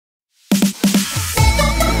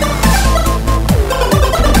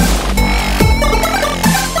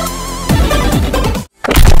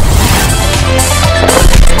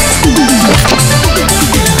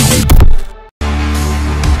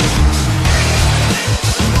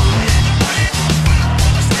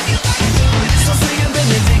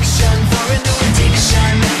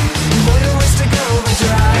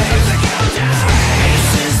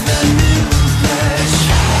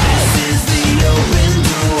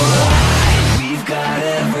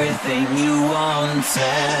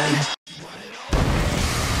said.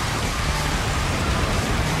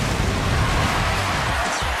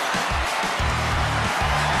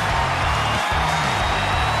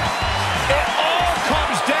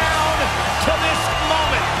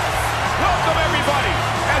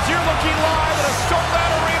 You're looking live at a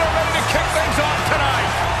sold-out arena ready to kick things off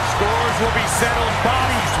tonight. Scores will be settled,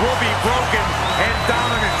 bodies will be broken, and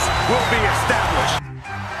dominance will be established.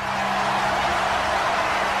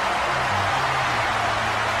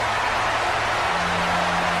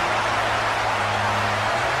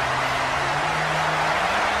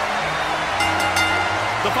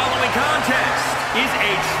 The following contest is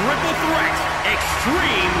a triple threat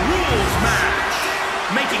Extreme Rules match.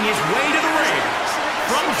 Making his way to the ring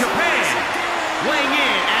from Japan, weighing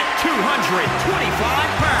in at 225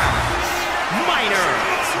 pounds,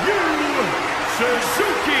 Minoru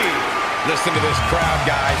Suzuki. Listen to this crowd,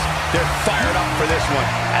 guys. They're fired up for this one.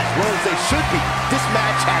 As well as they should be. This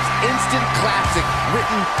match has instant classic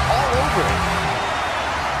written all over it.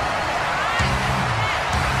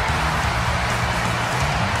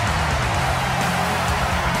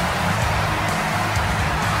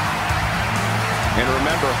 And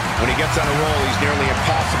remember, when he gets on a roll, he's nearly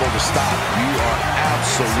impossible to stop. You are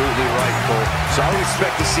absolutely right, Cole. So I would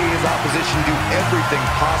expect to see his opposition do everything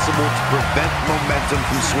possible to prevent momentum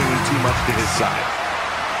from swinging too much to his side.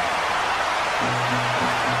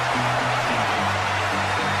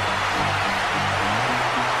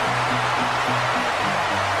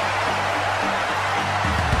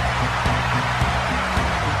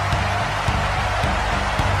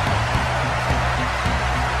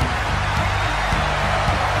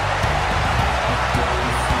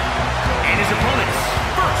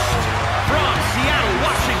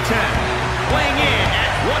 Weighing in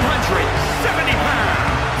at 170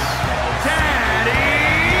 pounds, Allin.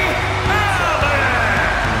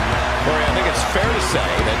 Corey, I think it's fair to say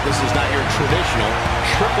that this is not your traditional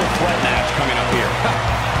triple threat match coming up here.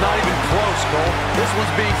 Not even close, Cole. This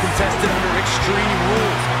one's being contested under Extreme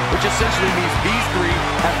Rules, which essentially means these three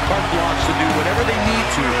have carte blanche to do whatever they need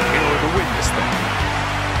to in order to win this thing.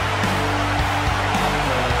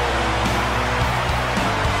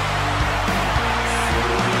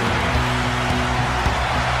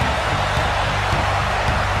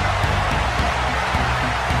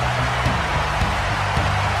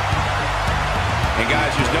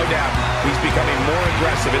 Guys, there's no doubt he's becoming more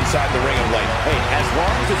aggressive inside the ring of late. Hey, as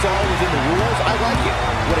long as it's all within the rules, I like it.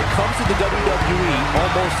 When it comes to the WWE,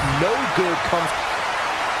 almost no good comes...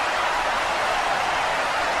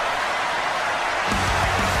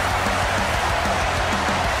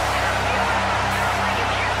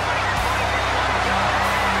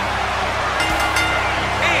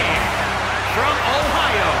 And from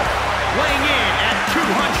Ohio, weighing in at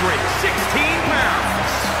 216 pounds,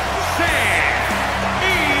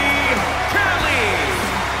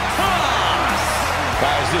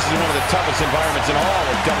 Guys, this is one of the toughest environments in all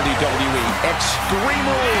of WWE. Extreme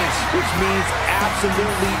Rules, which means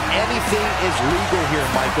absolutely anything is legal here,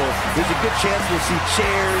 Michael. There's a good chance we'll see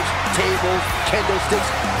chairs, tables, kendo sticks,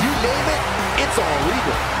 you name it, it's all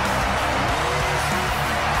legal.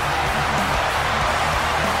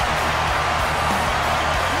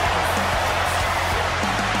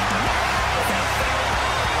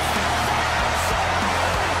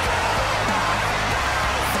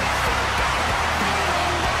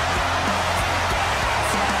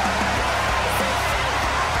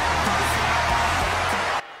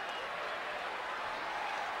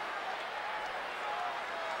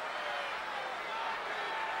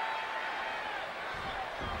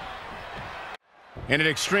 In an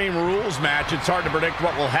Extreme Rules match, it's hard to predict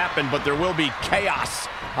what will happen, but there will be chaos.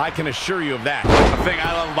 I can assure you of that. The thing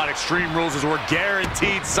I love about Extreme Rules is we're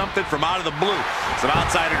guaranteed something from out of the blue. Some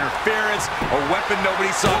outside interference, a weapon nobody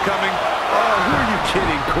saw coming. Oh, who are you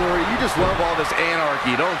kidding, Corey? You just love all this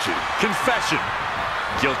anarchy, don't you? Confession.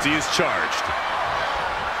 Guilty as charged.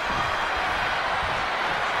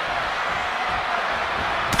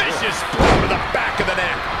 Vicious blow to the back of the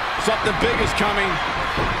neck. Something big is coming.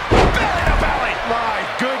 Belly to belly. My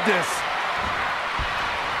goodness.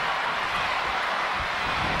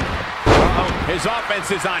 His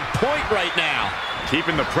offense is on point right now.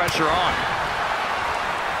 Keeping the pressure on.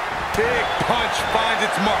 Big punch finds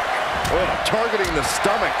its mark. Oh, targeting the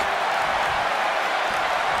stomach.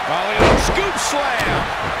 Scoop slam.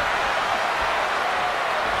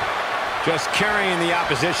 Just carrying the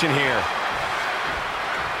opposition here.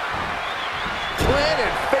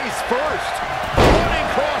 Planted face first. Running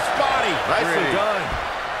cross body. Nicely done.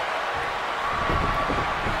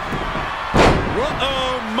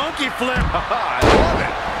 Uh-oh, monkey flip. I love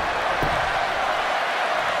it.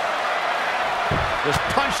 Just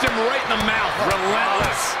punched him right in the mouth.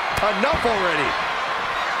 Relentless. Enough already.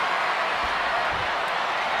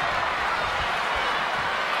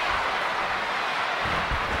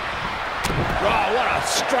 Oh, what a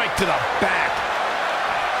strike to the back.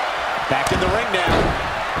 Back in the ring now.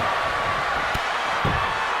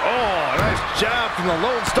 Oh, nice job from the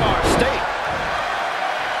Lone Star State.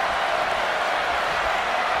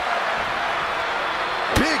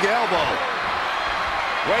 Big elbow.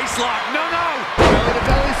 Waistlock. No. Belly to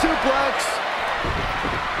belly suplex.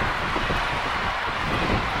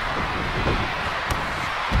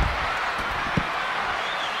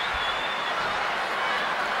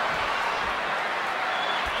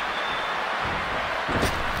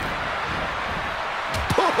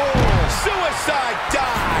 Suicide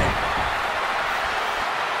dive.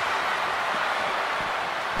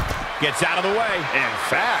 Gets out of the way. And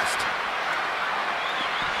fast.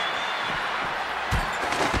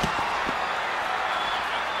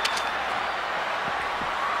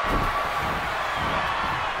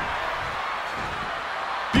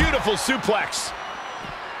 Beautiful suplex.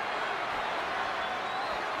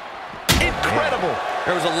 Incredible.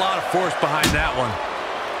 There was a lot of force behind that one.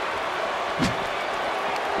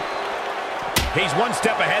 He's one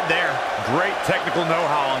step ahead there. Great technical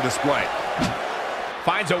know-how on display.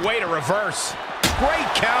 Finds a way to reverse. Great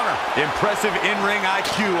counter. Impressive in-ring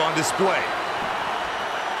IQ on display.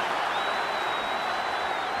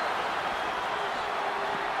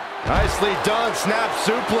 Nicely done. Snap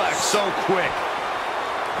suplex. So quick.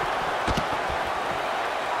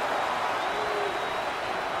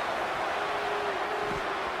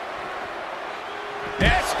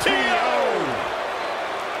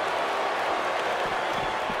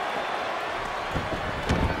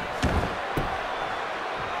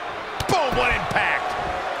 What impact!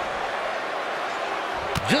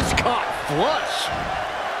 Just caught flush.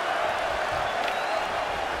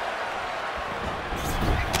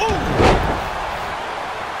 Ooh.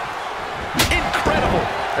 Incredible!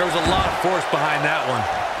 There was a lot of force behind that one.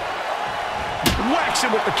 Whacks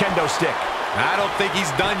him with the kendo stick. I don't think he's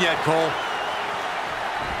done yet, Cole.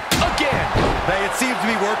 Again! Hey, it seems to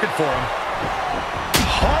be working for him.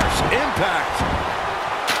 Harsh impact.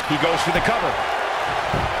 He goes for the cover.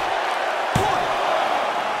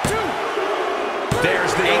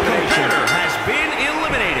 There's the elimination. Competitor has been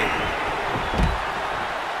eliminated.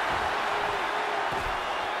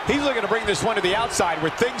 He's looking to bring this one to the outside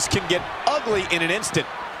where things can get ugly in an instant.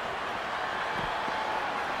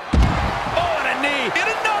 Oh, and a knee. And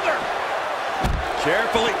another.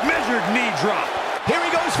 Carefully measured knee drop. Here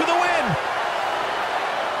he goes for the win.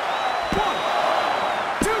 1,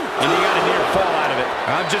 2. And he got a near fall out of it.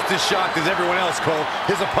 I'm just as shocked as everyone else, Cole,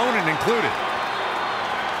 his opponent included.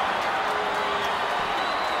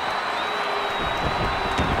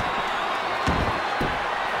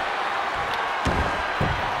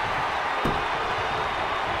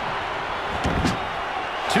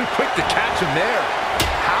 Too quick to catch him there.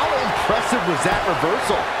 How impressive was that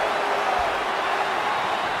reversal?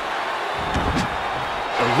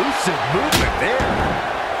 Elusive movement there.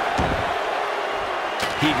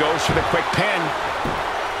 He goes for the quick pin.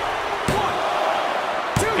 1,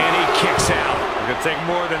 2. And he kicks out. It could take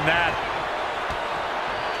more than that.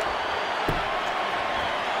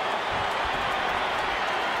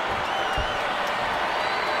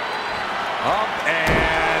 Up and...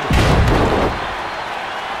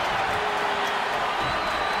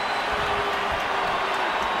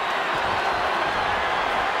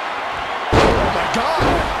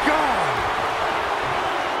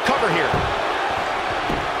 Cover here.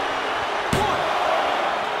 1,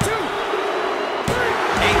 2, 3.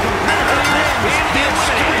 A competitor has been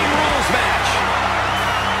Extreme Rules match.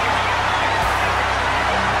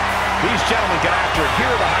 These gentlemen get after it. Here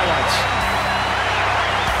are the highlights.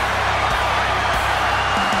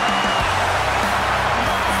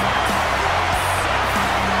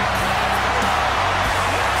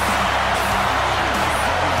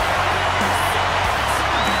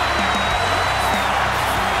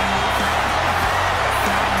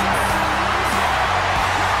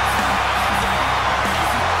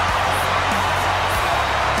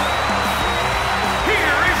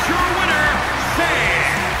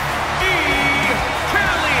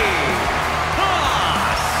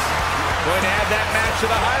 To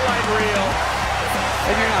the highlight reel.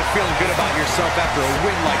 And you're not feeling good about yourself after a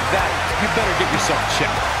win like that, you better get yourself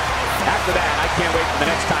checked. After that, I can't wait for the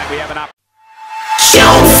next time we have an opportunity. You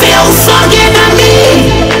feel fucking at me.